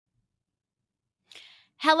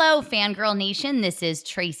Hello, Fangirl Nation. This is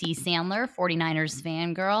Tracy Sandler, 49ers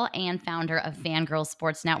fangirl and founder of Fangirl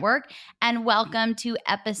Sports Network. And welcome to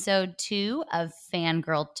episode 2 of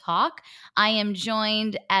Fangirl Talk. I am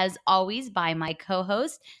joined, as always, by my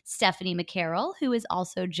co-host, Stephanie McCarroll, who is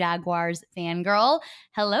also Jaguars Fangirl.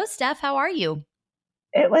 Hello, Steph. How are you?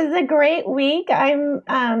 It was a great week.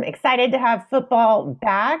 I'm excited to have football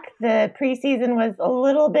back. The preseason was a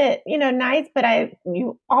little bit, nice, but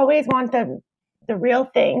you always want the real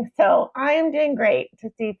thing. So I am doing great to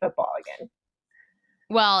see football again.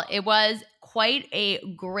 Well, it was quite a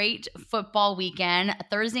great football weekend.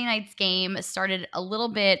 Thursday night's game started a little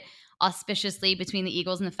bit auspiciously between the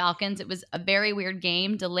Eagles and the Falcons. It was a very weird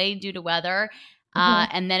game, delayed due to weather.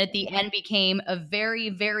 And then at the end became a very,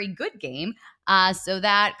 very good game. So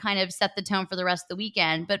that kind of set the tone for the rest of the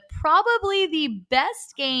weekend. But probably the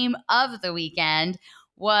best game of the weekend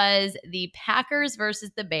was the Packers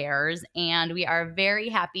versus the Bears. And we are very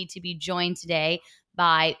happy to be joined today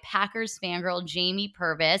by Packers fangirl Jaime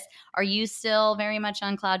Purvis. Are you still very much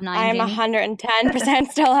on cloud nine? I'm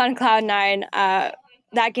 110% still on cloud nine.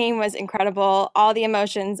 That game was incredible. All the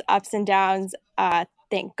emotions, ups and downs.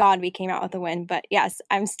 Thank God we came out with a win. But yes,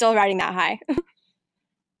 I'm still riding that high.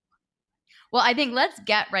 Well, I think let's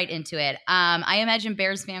get right into it. I imagine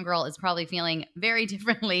Bears fangirl is probably feeling very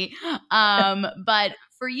differently. But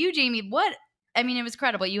for you, Jaime, it was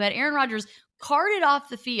credible. You had Aaron Rodgers carted off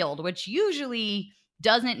the field, which usually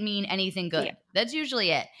doesn't mean anything good. Yeah. That's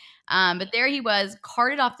usually it. But there he was,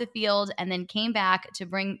 carted off the field, and then came back to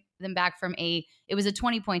bring them back from it was a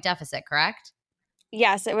 20-point deficit, correct?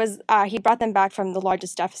 Yes, it was. He brought them back from the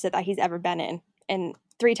largest deficit that he's ever been in, and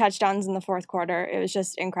 3 touchdowns in the fourth quarter. It was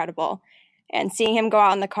just incredible. And seeing him go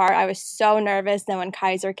out in the car, I was so nervous. Then when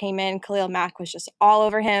Kaiser came in, Khalil Mack was just all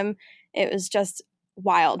over him. It was just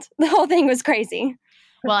wild. The whole thing was crazy.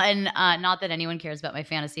 Well, and not that anyone cares about my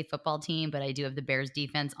fantasy football team, but I do have the Bears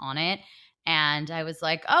defense on it. And I was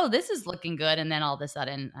like, oh, this is looking good. And then all of a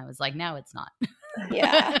sudden I was like, no, it's not.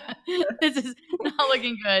 Yeah. This is not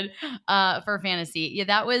looking good for fantasy. Yeah,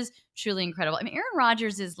 that was truly incredible. I mean, Aaron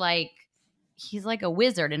Rodgers is he's like a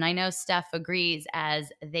wizard. And I know Steph agrees,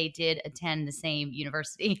 as they did attend the same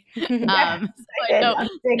university. I know Steph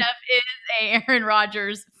is a Aaron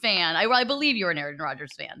Rodgers fan. I believe you're an Aaron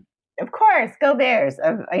Rodgers fan. Of course. Go Bears.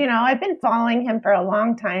 I've been following him for a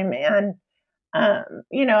long time. And,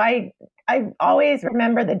 I always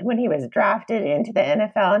remember that when he was drafted into the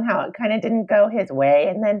NFL and how it kind of didn't go his way.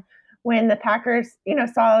 And then when the Packers,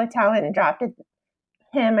 saw the talent and drafted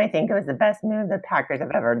him, I think it was the best move the Packers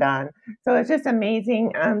have ever done. So it's just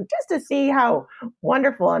amazing just to see how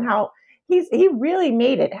wonderful and how he really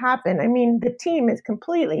made it happen. I mean, the team is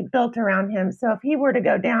completely built around him. So if he were to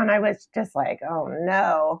go down, I was just like, oh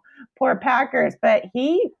no, poor Packers. But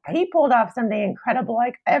he pulled off something incredible.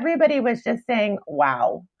 Like everybody was just saying,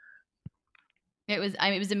 wow. It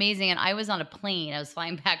was amazing. And I was on a plane. I was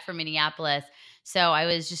flying back from Minneapolis. So I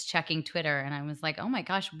was just checking Twitter and I was like, oh my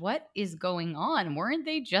gosh, what is going on? Weren't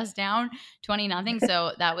they just down 20-0?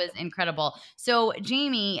 So that was incredible. So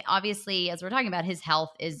Jaime, obviously, as we're talking about, his health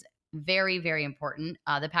is very, very important.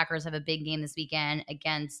 The Packers have a big game this weekend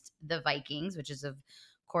against the Vikings, which is, of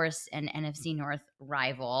course, an NFC North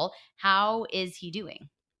rival. How is he doing?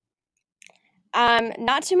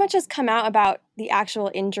 Not too much has come out about the actual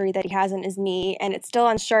injury that he has in his knee, and it's still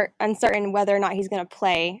uncertain whether or not he's going to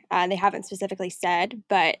play. They haven't specifically said,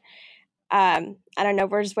 but I don't know.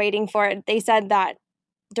 We're just waiting for it. They said that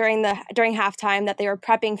during halftime that they were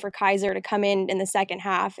prepping for Kaiser to come in the second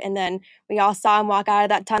half, and then we all saw him walk out of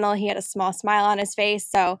that tunnel. He had a small smile on his face.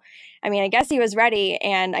 So, I guess he was ready,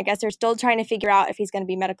 and I guess they're still trying to figure out if he's going to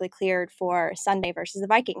be medically cleared for Sunday versus the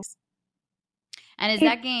Vikings. And is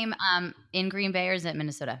that game in Green Bay or is it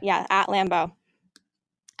Minnesota? Yeah, at Lambeau.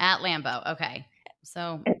 At Lambeau, okay.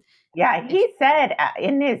 So, yeah, he said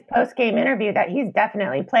in his post-game interview that he's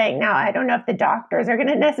definitely playing. Now, I don't know if the doctors are going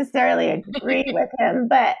to necessarily agree with him,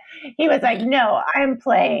 but he was like, "No, I'm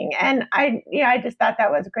playing," and I just thought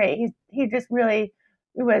that was great. He just really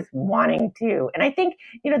was wanting to, and I think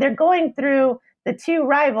they're going through the 2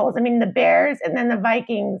 rivals. I mean, the Bears and then the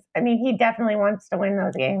Vikings. I mean, he definitely wants to win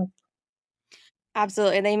those games.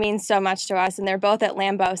 Absolutely. They mean so much to us, and they're both at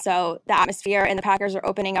Lambeau, so the atmosphere, and the Packers are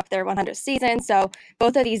opening up their 100th season, so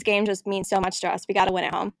both of these games just mean so much to us. We got to win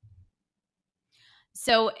at home.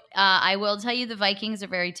 So I will tell you the Vikings are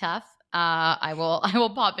very tough. I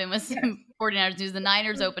will pop in with some 49ers news. The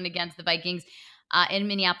Niners open against the Vikings in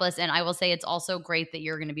Minneapolis, and I will say it's also great that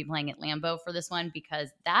you're going to be playing at Lambeau for this one because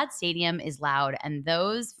that stadium is loud, and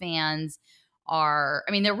those fans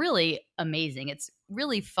they're really amazing. It's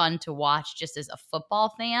really fun to watch just as a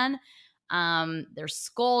football fan. Their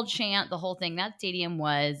skull chant, the whole thing. That stadium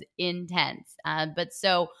was intense.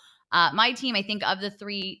 My team, I think of the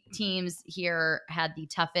three teams here, had the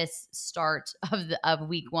toughest start of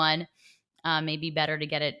week one. Maybe better to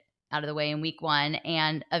get it out of the way in week one.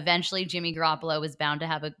 And eventually Jimmy Garoppolo was bound to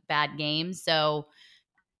have a bad game. So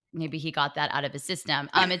maybe he got that out of his system.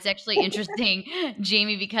 It's actually interesting,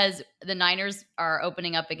 Jamie, because the Niners are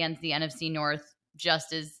opening up against the NFC North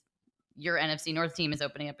just as your NFC North team is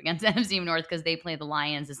opening up against the NFC North, because they play the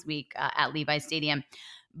Lions this week at Levi Stadium.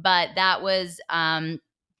 But that was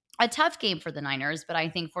a tough game for the Niners, but I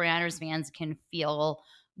think 49ers fans can feel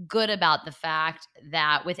good about the fact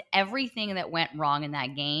that with everything that went wrong in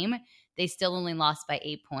that game, they still only lost by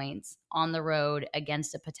 8 points on the road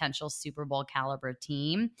against a potential Super Bowl caliber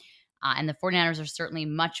team. And the 49ers are certainly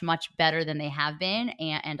much, much better than they have been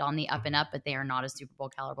and on the up and up, but they are not a Super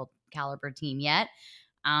Bowl caliber team yet.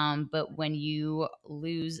 But when you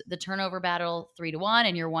lose the turnover battle 3-1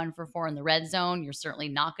 and you're 1 for 4 in the red zone, you're certainly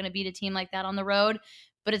not going to beat a team like that on the road.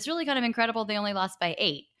 But it's really kind of incredible they only lost by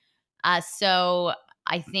 8. So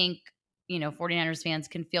I think, 49ers fans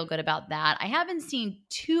can feel good about that. I haven't seen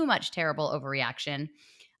too much terrible overreaction.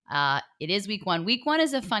 It is week one. Week one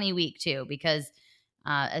is a funny week too, because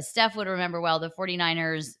as Steph would remember well, the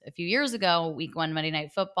 49ers a few years ago, week one Monday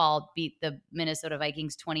Night Football, beat the Minnesota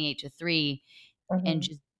Vikings 28-3 and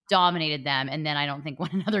just dominated them. And then I don't think won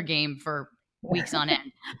another game for weeks on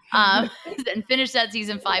end. And finished that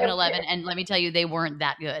season 5-11. And let me tell you, they weren't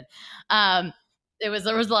that good. There was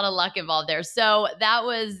a lot of luck involved there. So that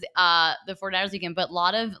was the 49ers weekend, but a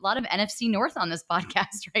lot of NFC North on this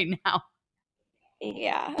podcast right now.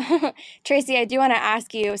 Yeah. Tracy, I do want to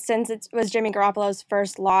ask you, since it was Jimmy Garoppolo's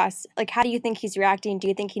first loss, how do you think he's reacting? Do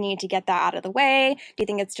you think he needed to get that out of the way? Do you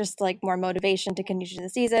think it's just more motivation to continue the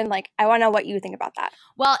season? I want to know what you think about that.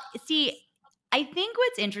 Well, see, I think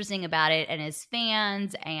what's interesting about it, and as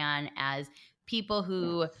fans and as people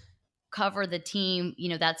who cover the team,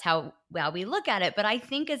 that's how we look at it. But I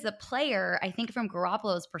think as a player, I think from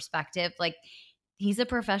Garoppolo's perspective, he's a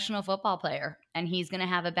professional football player and he's going to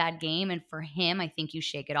have a bad game. And for him, I think you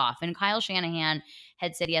shake it off. And Kyle Shanahan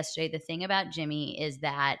had said yesterday, the thing about Jimmy is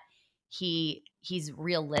that he's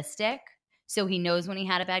realistic. So he knows when he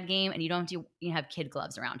had a bad game, and you don't have to have kid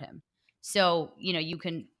gloves around him. So,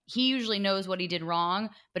 he usually knows what he did wrong,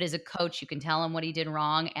 but as a coach, you can tell him what he did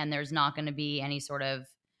wrong, and there's not going to be any sort of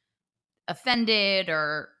offended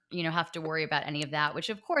or, have to worry about any of that, which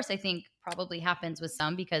of course I think probably happens with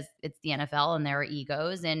some because it's the NFL and there are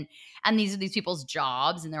egos and these are these people's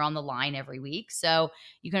jobs and they're on the line every week. So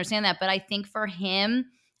you can understand that. But I think for him,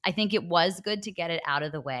 I think it was good to get it out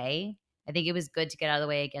of the way. I think it was good to get out of the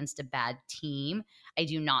way against a bad team. I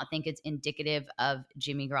do not think it's indicative of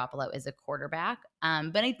Jimmy Garoppolo as a quarterback.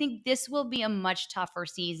 But I think this will be a much tougher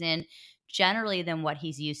season generally than what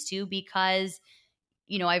he's used to because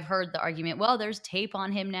I've heard the argument, well, there's tape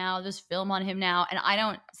on him now, there's film on him now. And I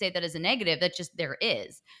don't say that as a negative, that just there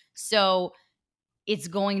is. So it's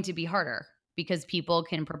going to be harder because people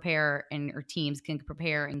can prepare or teams can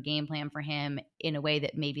prepare and game plan for him in a way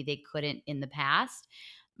that maybe they couldn't in the past.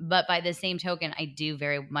 But by the same token, I do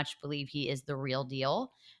very much believe he is the real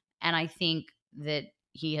deal. And I think that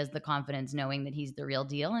he has the confidence knowing that he's the real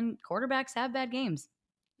deal. And quarterbacks have bad games.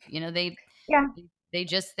 They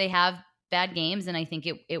have bad games, and I think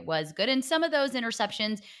it was good. And some of those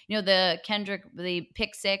interceptions, the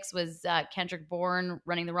pick six was Kendrick Bourne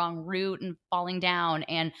running the wrong route and falling down,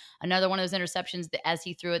 and another one of those interceptions that as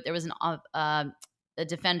he threw it, there was a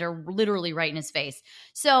defender literally right in his face.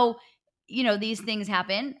 So, these things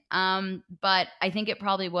happen, but I think it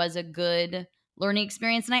probably was a good learning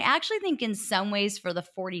experience. And I actually think in some ways for the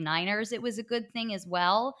 49ers, it was a good thing as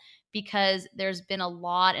well, because there's been a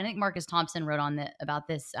lot, and I think Marcus Thompson wrote about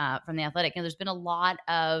this from The Athletic, and there's been a lot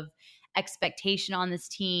of expectation on this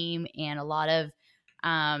team and a lot of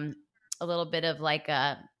a little bit of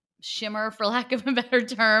a shimmer, for lack of a better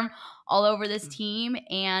term, all over this team.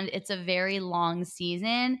 And it's a very long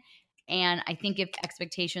season. And I think if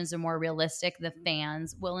expectations are more realistic, the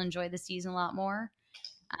fans will enjoy the season a lot more.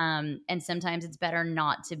 And sometimes it's better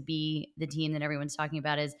not to be the team that everyone's talking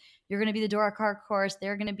about is you're going to be the dark horse.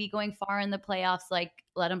 They're going to be going far in the playoffs.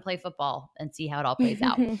 Let them play football and see how it all plays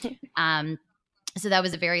out. So that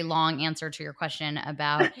was a very long answer to your question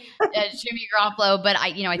about Jimmy Garoppolo, but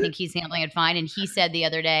I think he's handling it fine. And he said the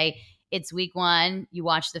other day, it's week one, you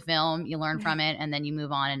watch the film, you learn from it, and then you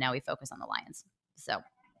move on. And now we focus on the Lions. So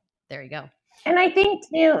there you go. And I think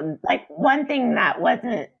too, one thing that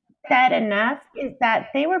wasn't said enough is that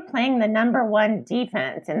they were playing the number one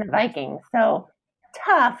defense in the Vikings. So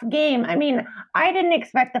tough game. I mean, I didn't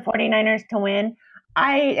expect the 49ers to win.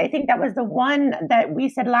 I think that was the one that we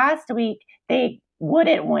said last week they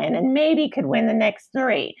wouldn't win and maybe could win the next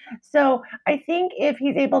three. So I think if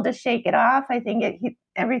he's able to shake it off, I think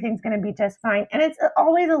everything's going to be just fine. And it's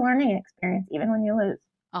always a learning experience, even when you lose.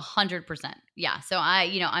 100%. Yeah. So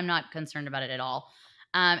I'm not concerned about it at all.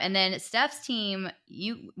 And then Steph's team,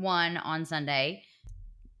 you won on Sunday,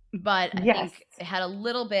 but I think it had a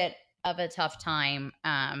little bit of a tough time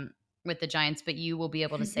with the Giants, but you will be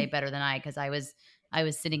able to say better than I, because I was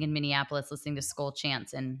sitting in Minneapolis listening to Skull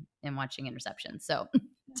chants and watching interceptions. So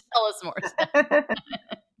tell us more.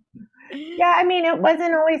 Yeah, I mean, it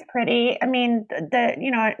wasn't always pretty. I mean,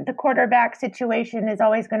 the quarterback situation is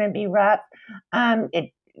always going to be rough.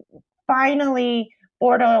 It finally,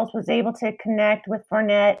 Bortles was able to connect with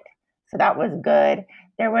Fournette, so that was good.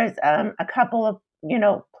 There was a couple of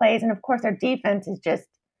plays, and of course, our defense is just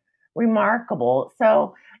remarkable.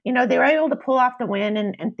 So they were able to pull off the win,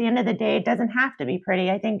 and at the end of the day, it doesn't have to be pretty.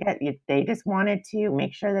 I think that they just wanted to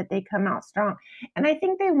make sure that they come out strong, and I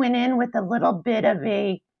think they went in with a little bit of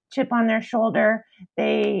a chip on their shoulder.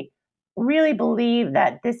 They really believe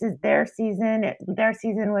that this is their season. Their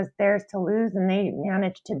season was theirs to lose, and they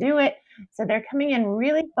managed to do it. So they're coming in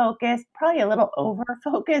really focused, probably a little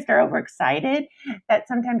over-focused or overexcited, that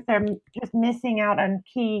sometimes they're just missing out on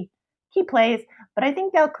key plays. But I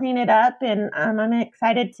think they'll clean it up, and I'm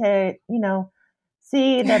excited to,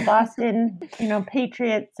 see the Boston,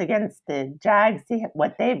 Patriots against the Jags, see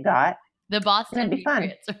what they've got. The Boston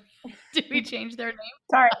Patriots. Fun. Did we change their name?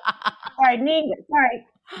 Sorry.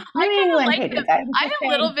 New England Patriots. I a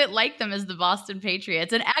little bit like them as the Boston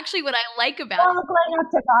Patriots. And actually what I like about it. Going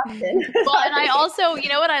up to Boston. Well, and I also,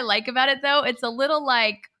 what I like about it though? It's a little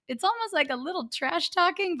it's almost like a little trash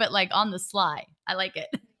talking, but like on the sly. I like it.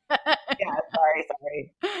 Yeah,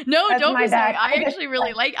 sorry. No, that's don't be sorry. I actually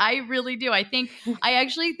I really do. I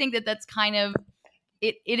actually think that that's kind of,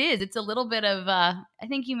 it is. It's a little bit of, I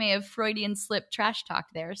think you may have Freudian slip trash talk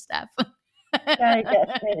there, Steph. Yes.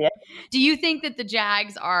 Do you think that the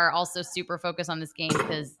Jags are also super focused on this game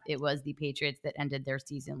because it was the Patriots that ended their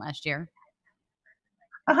season last year?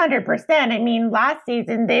 100%. I mean, last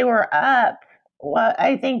season they were up,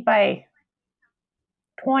 I think by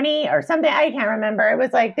 20 or something. I can't remember. It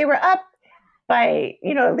was like they were up by,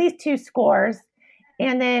 at least 2 scores.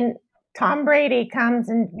 And then Tom Brady comes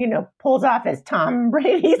and, pulls off his Tom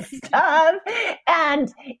Brady stuff.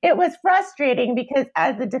 And it was frustrating because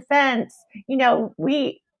as the defense,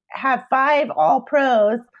 we have 5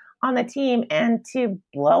 all-pros on the team, and to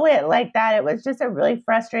blow it like that, it was just a really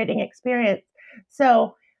frustrating experience.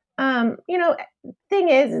 So, thing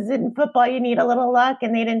is in football, you need a little luck,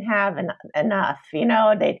 and they didn't have enough,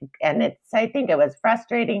 I think it was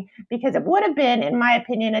frustrating because it would have been, in my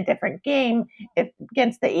opinion, a different game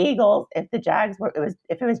against the Eagles. If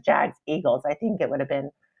it was Jags Eagles, I think it would have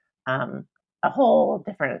been a whole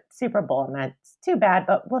different Super Bowl, and that's too bad,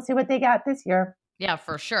 but we'll see what they got this year. Yeah,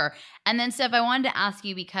 for sure. And then, Steph, I wanted to ask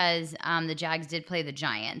you, because the Jags did play the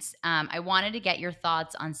Giants. I wanted to get your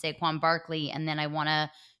thoughts on Saquon Barkley, and then I want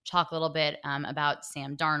to talk a little bit about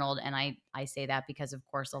Sam Darnold. And I say that because, of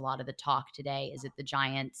course, a lot of the talk today is that the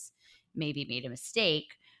Giants maybe made a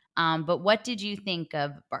mistake. But what did you think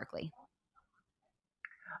of Barkley?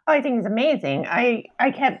 Oh, I think he's amazing.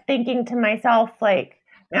 I kept thinking to myself, like,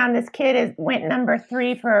 man, this kid went number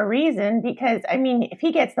 3 for a reason, because, I mean, if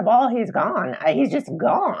he gets the ball, he's gone. He's just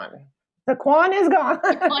gone. Saquon is gone.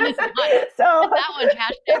 Saquon is gone. So that one,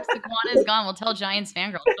 hashtag Saquon is gone. We'll tell Giants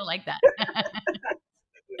Fangirl. I like that.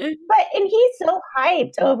 And he's so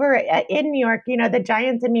hyped over in New York. The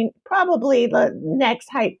Giants, I mean, probably the next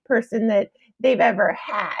hype person that they've ever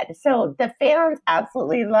had. So the fans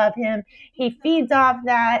absolutely love him. He feeds off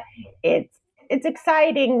that. It's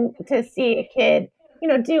exciting to see a kid,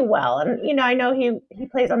 do well. And, I know he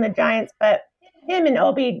plays on the Giants, but him and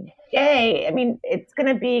OBJ, I mean, it's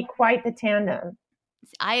going to be quite the tandem.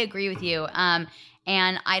 I agree with you.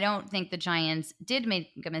 And I don't think the Giants did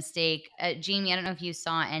make a mistake. Jamie, I don't know if you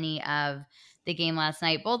saw any of the game last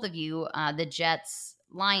night, both of you, the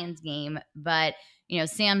Jets-Lions game, but,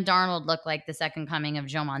 Sam Darnold looked like the second coming of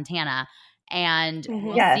Joe Montana. And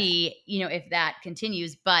we'll see, if that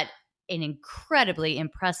continues. But an incredibly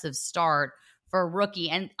impressive start for a rookie.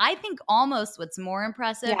 And I think almost what's more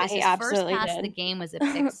impressive is his first pass of the game was a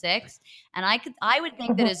pick 6. And I would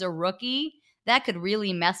think that as a rookie, that could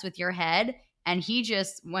really mess with your head. And he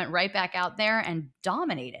just went right back out there and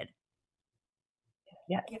dominated.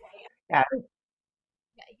 Yeah. He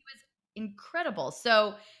was incredible.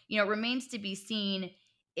 So, remains to be seen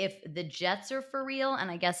if the Jets are for real.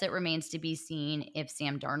 And I guess it remains to be seen if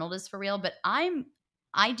Sam Darnold is for real. But I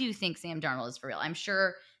do think Sam Darnold is for real. I'm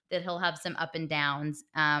sure that he'll have some up and downs,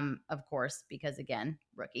 of course, because again,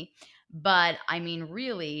 rookie. But I mean,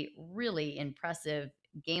 really, really impressive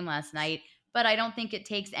game last night. But I don't think it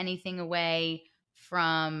takes anything away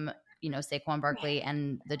from, Saquon Barkley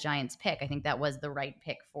and the Giants pick. I think that was the right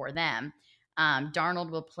pick for them.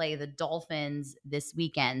 Darnold will play the Dolphins this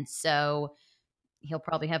weekend, so he'll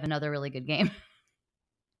probably have another really good game.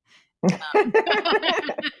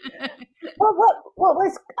 Well,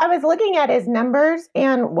 I was looking at his numbers,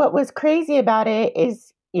 and what was crazy about it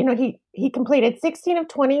is, he completed 16 of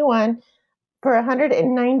 21 for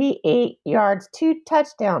 198 yards, 2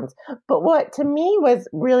 touchdowns. But what to me was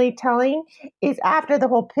really telling is after the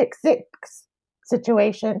whole pick six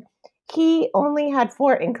situation, he only had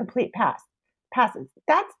 4 incomplete passes.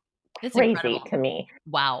 That's crazy incredible to me.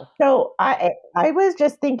 Wow. So I was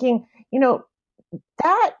just thinking,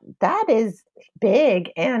 that is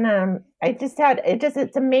big, and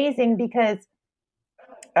it's amazing because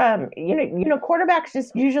quarterbacks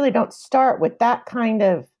just usually don't start with that kind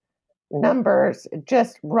of numbers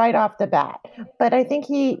just right off the bat. But I think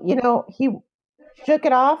he shook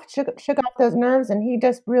off those nerves, and he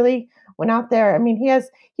just really went out there. I mean,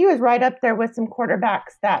 he was right up there with some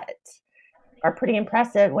quarterbacks that are pretty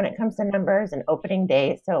impressive when it comes to numbers and opening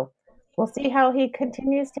day. So we'll see how he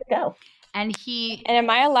continues to go. And am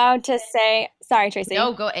I allowed to say, sorry, Tracy.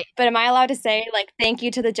 No, go ahead. But am I allowed to say, thank you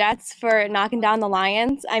to the Jets for knocking down the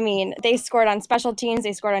Lions? I mean, they scored on special teams,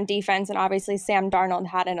 they scored on defense, and obviously Sam Darnold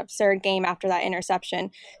had an absurd game after that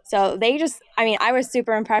interception. So I was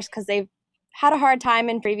super impressed because they've had a hard time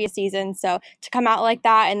in previous seasons. So to come out like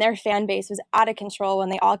that, and their fan base was out of control when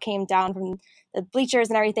they all came down from the bleachers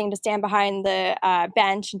and everything to stand behind the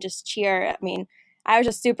bench and just cheer. I mean, I was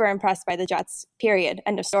just super impressed by the Jets, period.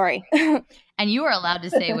 End of story. And you are allowed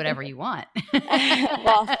to say whatever you want.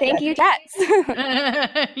 Well, thank you, Jets.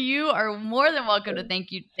 You are more than welcome to thank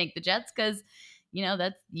the Jets, because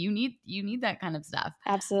that's you need that kind of stuff.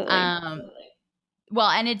 Absolutely. Well,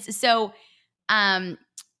 and it's so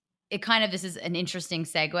it kind of, this is an interesting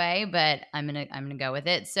segue, but I'm gonna go with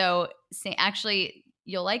it. So actually,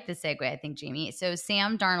 you'll like the segue, I think, Jamie. So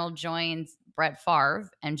Sam Darnold joins Brett Favre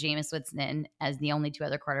and Jameis Winston as the only 2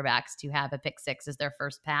 other quarterbacks to have a pick six as their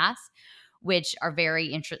first pass, which are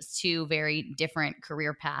two very different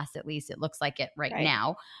career paths. At least it looks like it right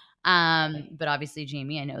now. But obviously,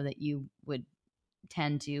 Jamie, I know that you would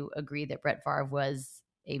tend to agree that Brett Favre was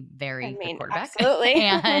a very good quarterback. Absolutely.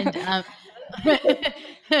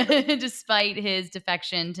 And despite his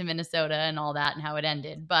defection to Minnesota and all that and how it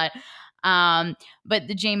ended. But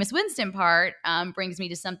the Jameis Winston part brings me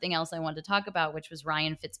to something else I wanted to talk about, which was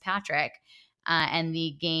Ryan Fitzpatrick and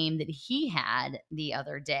the game that he had the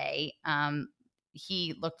other day.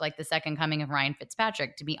 He looked like the second coming of Ryan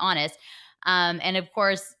Fitzpatrick, to be honest. And of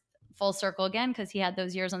course, full circle again, because he had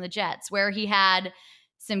those years on the Jets where he had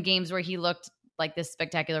some games where he looked like this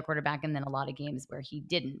spectacular quarterback, and then a lot of games where he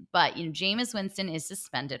didn't. But, Jameis Winston is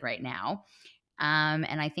suspended right now.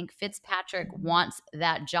 And I think Fitzpatrick wants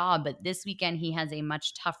that job, but this weekend he has a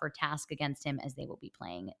much tougher task against him as they will be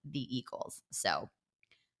playing the Eagles. So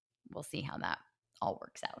we'll see how that all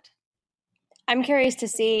works out. I'm curious to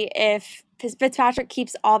see if Fitzpatrick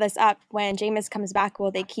keeps all this up when Jameis comes back. Will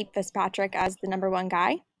they keep Fitzpatrick as the number 1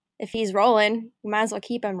 guy? If he's rolling, you might as well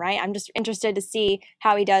keep him, right? I'm just interested to see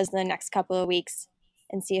how he does in the next couple of weeks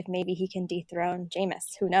and see if maybe he can dethrone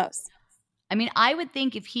Jameis. Who knows? I mean, I would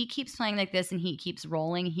think if he keeps playing like this and he keeps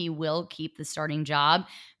rolling, he will keep the starting job,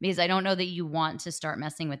 because I don't know that you want to start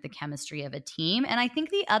messing with the chemistry of a team. And I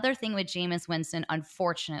think the other thing with Jameis Winston,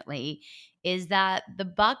 unfortunately, is that the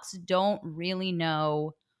Bucs don't really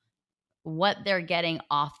know what they're getting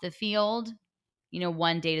off the field,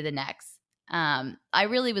 one day to the next. I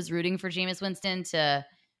really was rooting for Jameis Winston to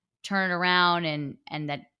turn it around and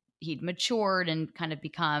that he'd matured and kind of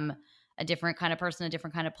become a different kind of person, a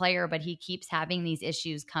different kind of player, but he keeps having these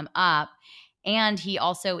issues come up, and he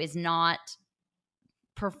also is not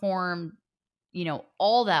performed,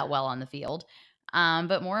 all that well on the field.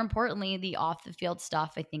 But more importantly, the off the field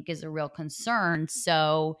stuff, I think, is a real concern.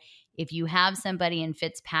 So if you have somebody in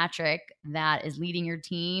Fitzpatrick that is leading your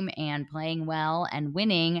team and playing well and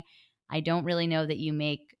winning, I don't really know that you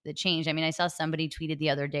make the change. I mean, I saw somebody tweeted the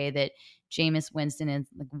other day that Jameis Winston is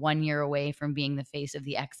 1 year away from being the face of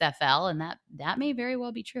the XFL, and that may very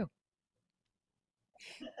well be true.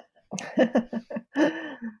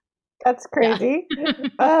 That's crazy.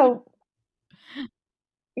 Oh,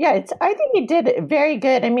 yeah. I think he did very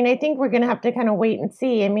good. I mean, I think we're going to have to kind of wait and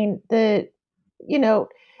see. I mean, there's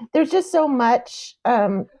just so much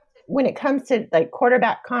when it comes to like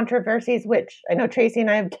quarterback controversies, which I know Tracy and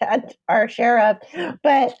I have had our share of,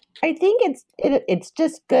 but I think it's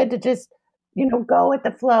just good to just, go with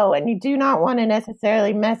the flow, and you do not want to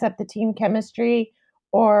necessarily mess up the team chemistry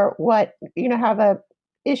or have a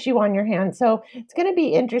issue on your hands. So it's going to be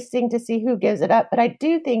interesting to see who gives it up. But I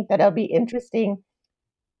do think that it'll be interesting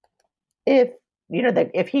if,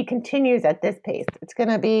 if he continues at this pace. It's going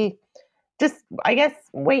to be just, I guess,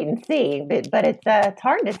 wait and see. But it's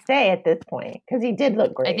hard to say at this point because he did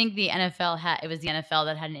look great. I think the NFL it was the NFL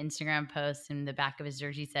that had an Instagram post in the back of his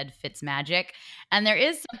jersey said Fitz Magic. And there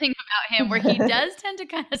is something about him where he does tend to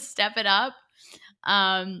kind of step it up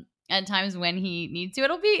at times when he needs to.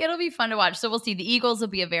 It'll be fun to watch. So we'll see. The Eagles will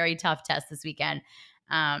be a very tough test this weekend.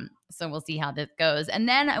 So we'll see how this goes. And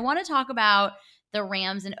then I want to talk about the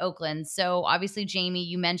Rams in Oakland. So obviously, Jamie,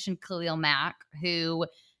 you mentioned Khalil Mack, who,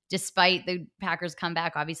 despite the Packers'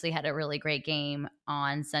 comeback, obviously had a really great game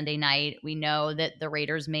on Sunday night. We know that the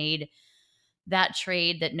Raiders made that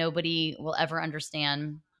trade that nobody will ever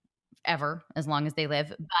understand ever, as long as they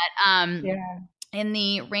live. But in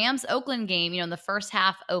the Rams-Oakland game, in the first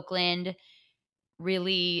half, Oakland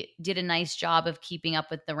really did a nice job of keeping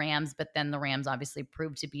up with the Rams, but then the Rams obviously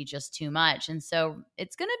proved to be just too much. And so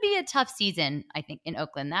it's going to be a tough season, I think, in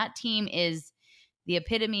Oakland. That team is the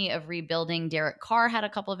epitome of rebuilding. Derek Carr had a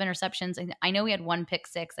couple of interceptions. I know he had one pick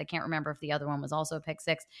six. I can't remember if the other one was also a pick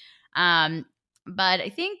six. But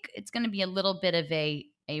I think it's going to be a little bit of a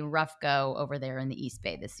rough go over there in the East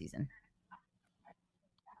Bay this season.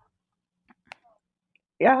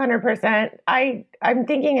 Yeah, 100%. I'm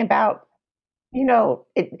thinking about,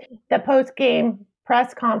 the post-game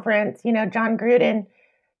press conference, John Gruden,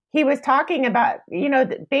 he was talking about,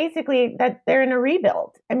 basically that they're in a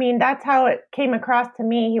rebuild. I mean, that's how it came across to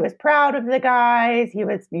me. He was proud of the guys. He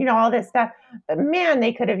was, all this stuff. But man,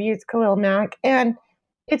 they could have used Khalil Mack. And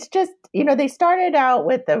it's just, they started out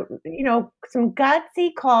with some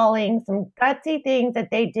gutsy calling, some gutsy things that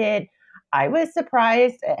they did. I was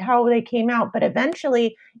surprised at how they came out, but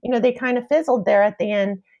eventually, they kind of fizzled there at the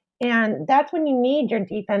end. And that's when you need your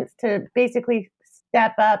defense to basically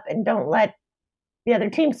step up and don't let the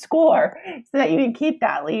other team score so that you can keep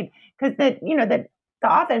that lead. Because the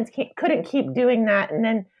offense couldn't keep doing that. And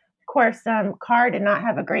then, of course, Carr did not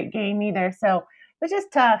have a great game either. So it was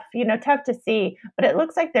just tough, tough to see. But it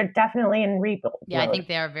looks like they're definitely in rebuild mode. I think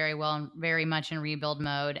they are very much in rebuild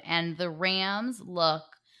mode. And the Rams look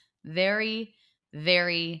very,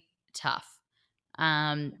 very tough.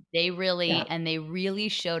 They really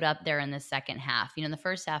showed up there in the second half. In the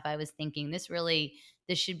first half, I was thinking this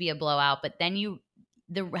should be a blowout. But then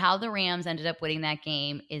how the Rams ended up winning that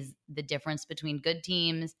game is the difference between good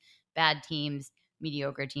teams, bad teams,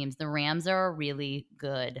 mediocre teams. The Rams are a really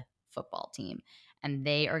good football team, and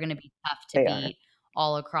they are going to be tough to beat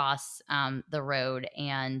all across the road.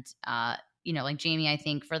 And like Jamie, I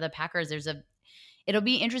think for the Packers, it'll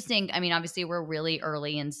be interesting. I mean, obviously we're really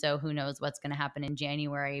early, and so who knows what's going to happen in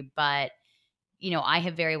January. But, I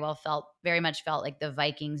have very much felt like the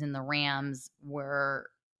Vikings and the Rams were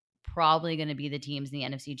probably going to be the teams in the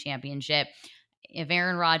NFC Championship. If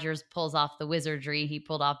Aaron Rodgers pulls off the wizardry he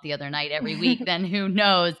pulled off the other night every week, then who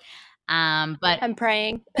knows? But I'm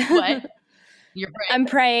praying. What? You're praying. I'm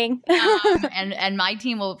praying. And my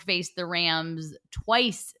team will face the Rams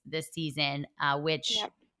twice this season, which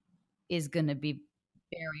is going to be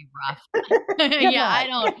very rough. I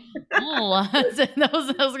don't. Those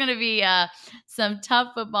are going to be some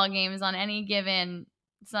tough football games on any given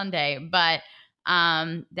Sunday. But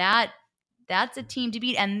that's a team to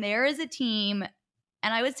beat, and there is a team.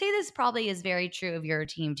 And I would say this probably is very true of your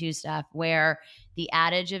team too, Steph, where the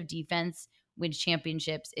adage of defense wins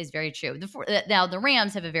championships is very true. Now, the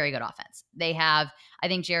Rams have a very good offense. They have, I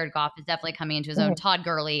think Jared Goff is definitely coming into his own. Todd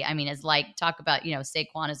Gurley, I mean, is like, talk about,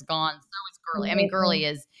 Saquon is gone. So is Gurley. I mean, Gurley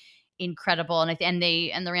is incredible. And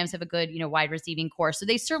the Rams have a good, wide receiving core. So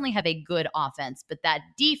they certainly have a good offense, but that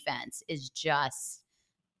defense is just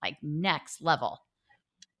like next level.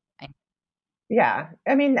 Yeah.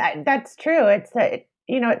 I mean, that's true. It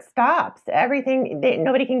stops everything.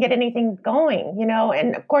 Nobody can get anything going,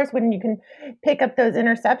 and of course, when you can pick up those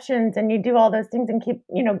interceptions and you do all those things and keep,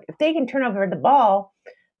 if they can turn over the ball,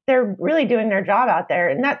 they're really doing their job out there.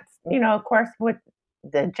 And that's, of course, with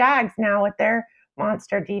the Jags now with their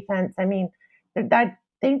monster defense. I mean, I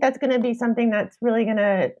think that's going to be something that's really going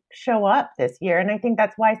to show up this year. And I think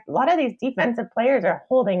that's why a lot of these defensive players are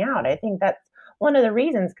holding out. I think that's one of the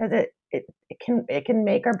reasons, because it can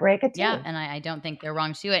make or break a team. Yeah, and I don't think they're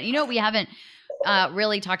wrong to it. We haven't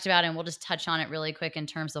really talked about, and we'll just touch on it really quick in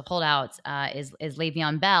terms of holdouts, is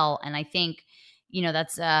Le'Veon Bell. And I think,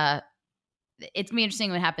 that's it's going to be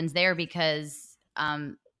interesting what happens there because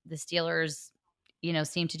the Steelers,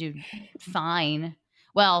 seem to do fine.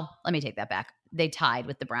 Well, let me take that back. They tied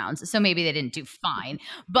with the Browns, so maybe they didn't do fine.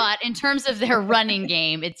 But in terms of their running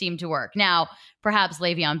game, it seemed to work. Now, perhaps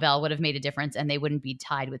Le'Veon Bell would have made a difference and they wouldn't be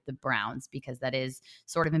tied with the Browns because that is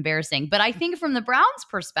sort of embarrassing. But I think from the Browns'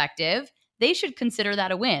 perspective, they should consider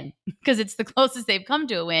that a win because it's the closest they've come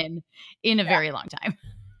to a win in a very long time.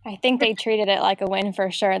 I think they treated it like a win for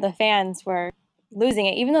sure. The fans were losing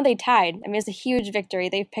it, even though they tied. I mean, it's a huge victory.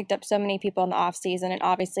 They've picked up so many people in the offseason and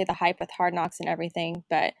obviously the hype with Hard Knocks and everything.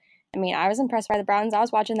 But, I mean, I was impressed by the Browns. I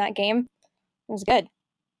was watching that game. It was good.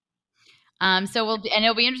 So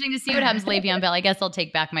it'll be interesting to see what happens to Le'Veon Bell. I guess I'll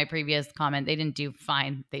take back my previous comment. They didn't do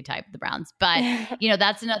fine. They tied with the Browns. But,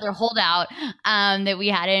 that's another holdout that we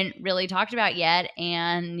hadn't really talked about yet.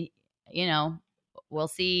 And, we'll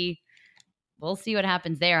see. We'll see what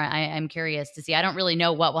happens there. I'm curious to see. I don't really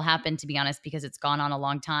know what will happen, to be honest, because it's gone on a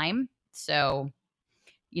long time. So,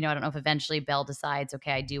 I don't know if eventually Bell decides,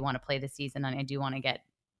 okay, I do want to play this season and I do want to get,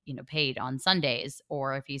 paid on Sundays,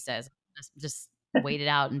 or if he says, just wait it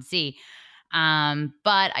out and see.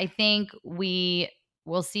 But I think we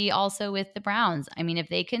will see also with the Browns. I mean, if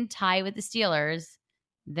they can tie with the Steelers,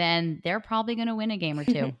 then they're probably going to win a game or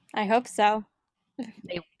two. I hope so.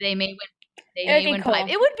 They may win. They may win 5.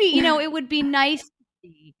 It would be, it would be nice to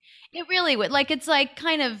see. It really would. Like, it's like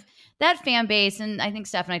kind of that fan base, and I think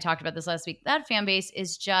Steph and I talked about this last week, that fan base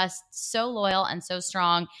is just so loyal and so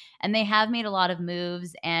strong, and they have made a lot of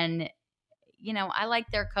moves, and, I like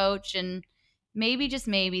their coach, and maybe, just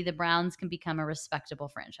maybe, the Browns can become a respectable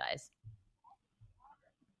franchise.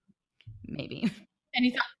 Maybe. Any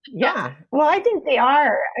thoughts? Yeah. Well, I think they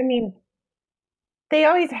are. I mean, they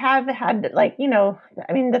always have had,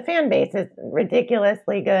 the fan base is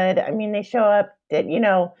ridiculously good. I mean, they show up,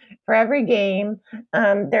 for every game.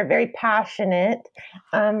 They're very passionate.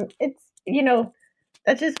 It's,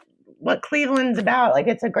 that's just what Cleveland's about. Like,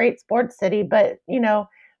 it's a great sports city, but,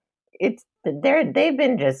 they've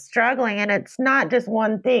been just struggling, and it's not just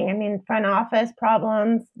one thing. I mean, front office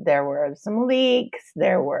problems, there were some leaks,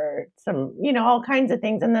 there were some, all kinds of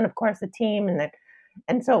things. And then, of course, the team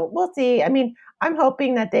and so we'll see. I mean, I'm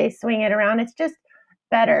hoping that they swing it around. It's just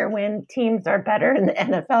better when teams are better in the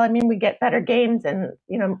NFL. I mean, we get better games, and,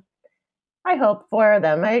 I hope for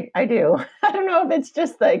them. I do. I don't know if it's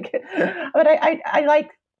just like, but I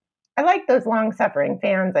like those long-suffering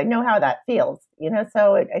fans. I know how that feels,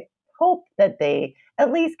 so I hope that they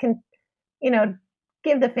at least can,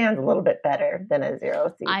 give the fans a little bit better than a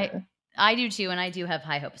 0 season. I do too, and I do have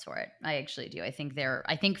high hopes for it. I actually do. I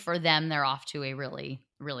think for them, they're off to a really,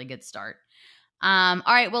 really good start. All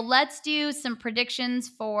right, well, let's do some predictions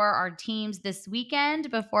for our teams this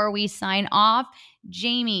weekend before we sign off.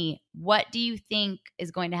 Jamie, what do you think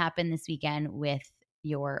is going to happen this weekend with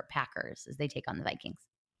your Packers as they take on the Vikings?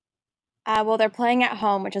 Well, they're playing at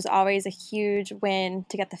home, which is always a huge win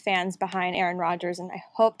to get the fans behind Aaron Rodgers. And I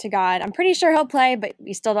hope to God, I'm pretty sure he'll play, but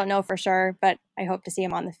we still don't know for sure. But I hope to see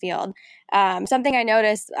him on the field. Something I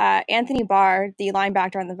noticed, Anthony Barr, the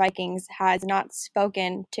linebacker on the Vikings, has not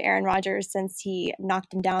spoken to Aaron Rodgers since he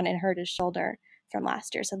knocked him down and hurt his shoulder from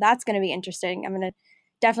last year. So that's going to be interesting. I'm going to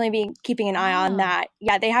definitely be keeping an eye on that.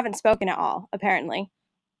 Yeah, they haven't spoken at all, apparently,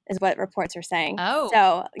 is what reports are saying. Oh.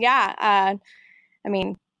 So, yeah, I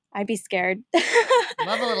mean, I'd be scared.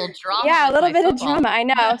 Love a little drama. Yeah, a little bit football. of drama. I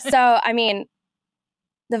know. So, I mean,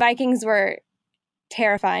 the Vikings were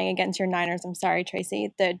terrifying against your Niners. I'm sorry,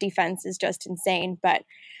 Tracy. The defense is just insane. But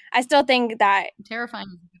I still think that terrifying.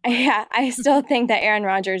 Yeah, I still think that Aaron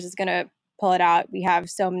Rodgers is going to pull it out. We have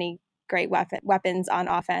so many great weapons on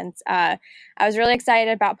offense. I was really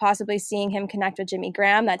excited about possibly seeing him connect with Jimmy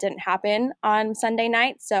Graham. That didn't happen on Sunday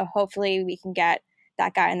night. So hopefully we can get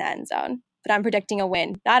that guy in the end zone. But I'm predicting a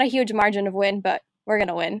win. Not a huge margin of win, but we're going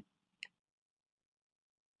to win.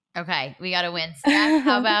 Okay, we got to win. Steph,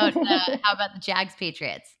 how about the Jags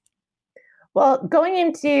Patriots? Well, going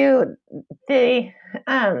into the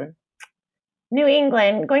New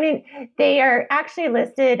England, they are actually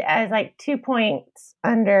listed as like 2 points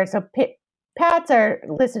under. So Pats are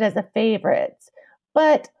listed as the favorites,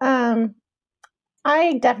 but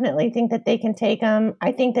I definitely think that they can take them.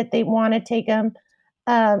 I think that they want to take them.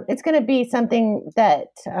 It's going to be something that,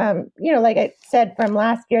 like I said from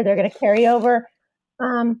last year, they're going to carry over.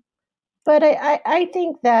 But I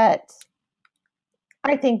think that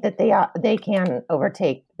they can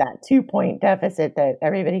overtake that 2 point deficit that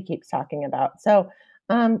everybody keeps talking about. So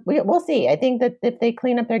we'll see. I think that if they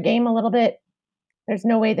clean up their game a little bit, there's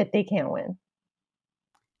no way that they can't win.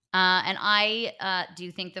 And I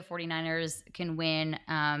do think the 49ers can win.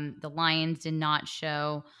 The Lions did not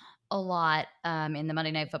show a lot in the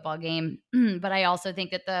Monday Night Football game. But I also think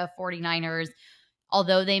that the 49ers,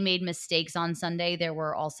 although they made mistakes on Sunday, there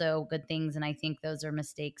were also good things. And I think those are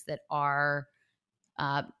mistakes that are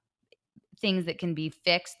things that can be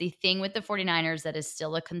fixed. The thing with the 49ers that is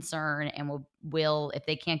still a concern and will if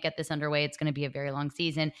they can't get this underway, it's going to be a very long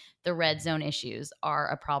season. The red zone issues are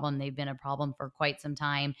a problem. They've been a problem for quite some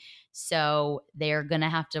time. So they're going to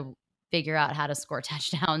have to figure out how to score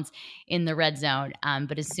touchdowns in the red zone.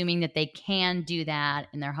 But assuming that they can do that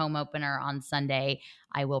in their home opener on Sunday,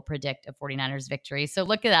 I will predict a 49ers victory. So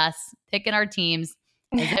look at us picking our teams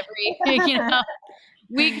as every,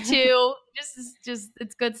 week 2, just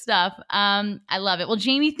it's good stuff. I love it. Well,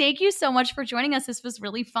 Jaime, thank you so much for joining us. This was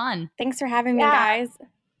really fun. Thanks for having me, guys.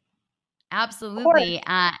 Absolutely.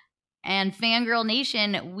 And Fangirl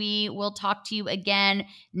Nation, we will talk to you again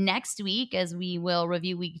next week as we will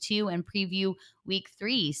review week 2 and preview week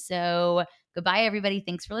 3. So goodbye, everybody.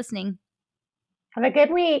 Thanks for listening. Have a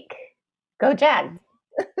good week. Go Jags.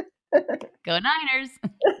 Go Niners.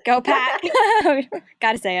 Go Pack.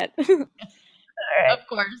 Gotta say it. All right. Of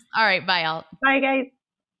course. All right. Bye, all. Bye, guys.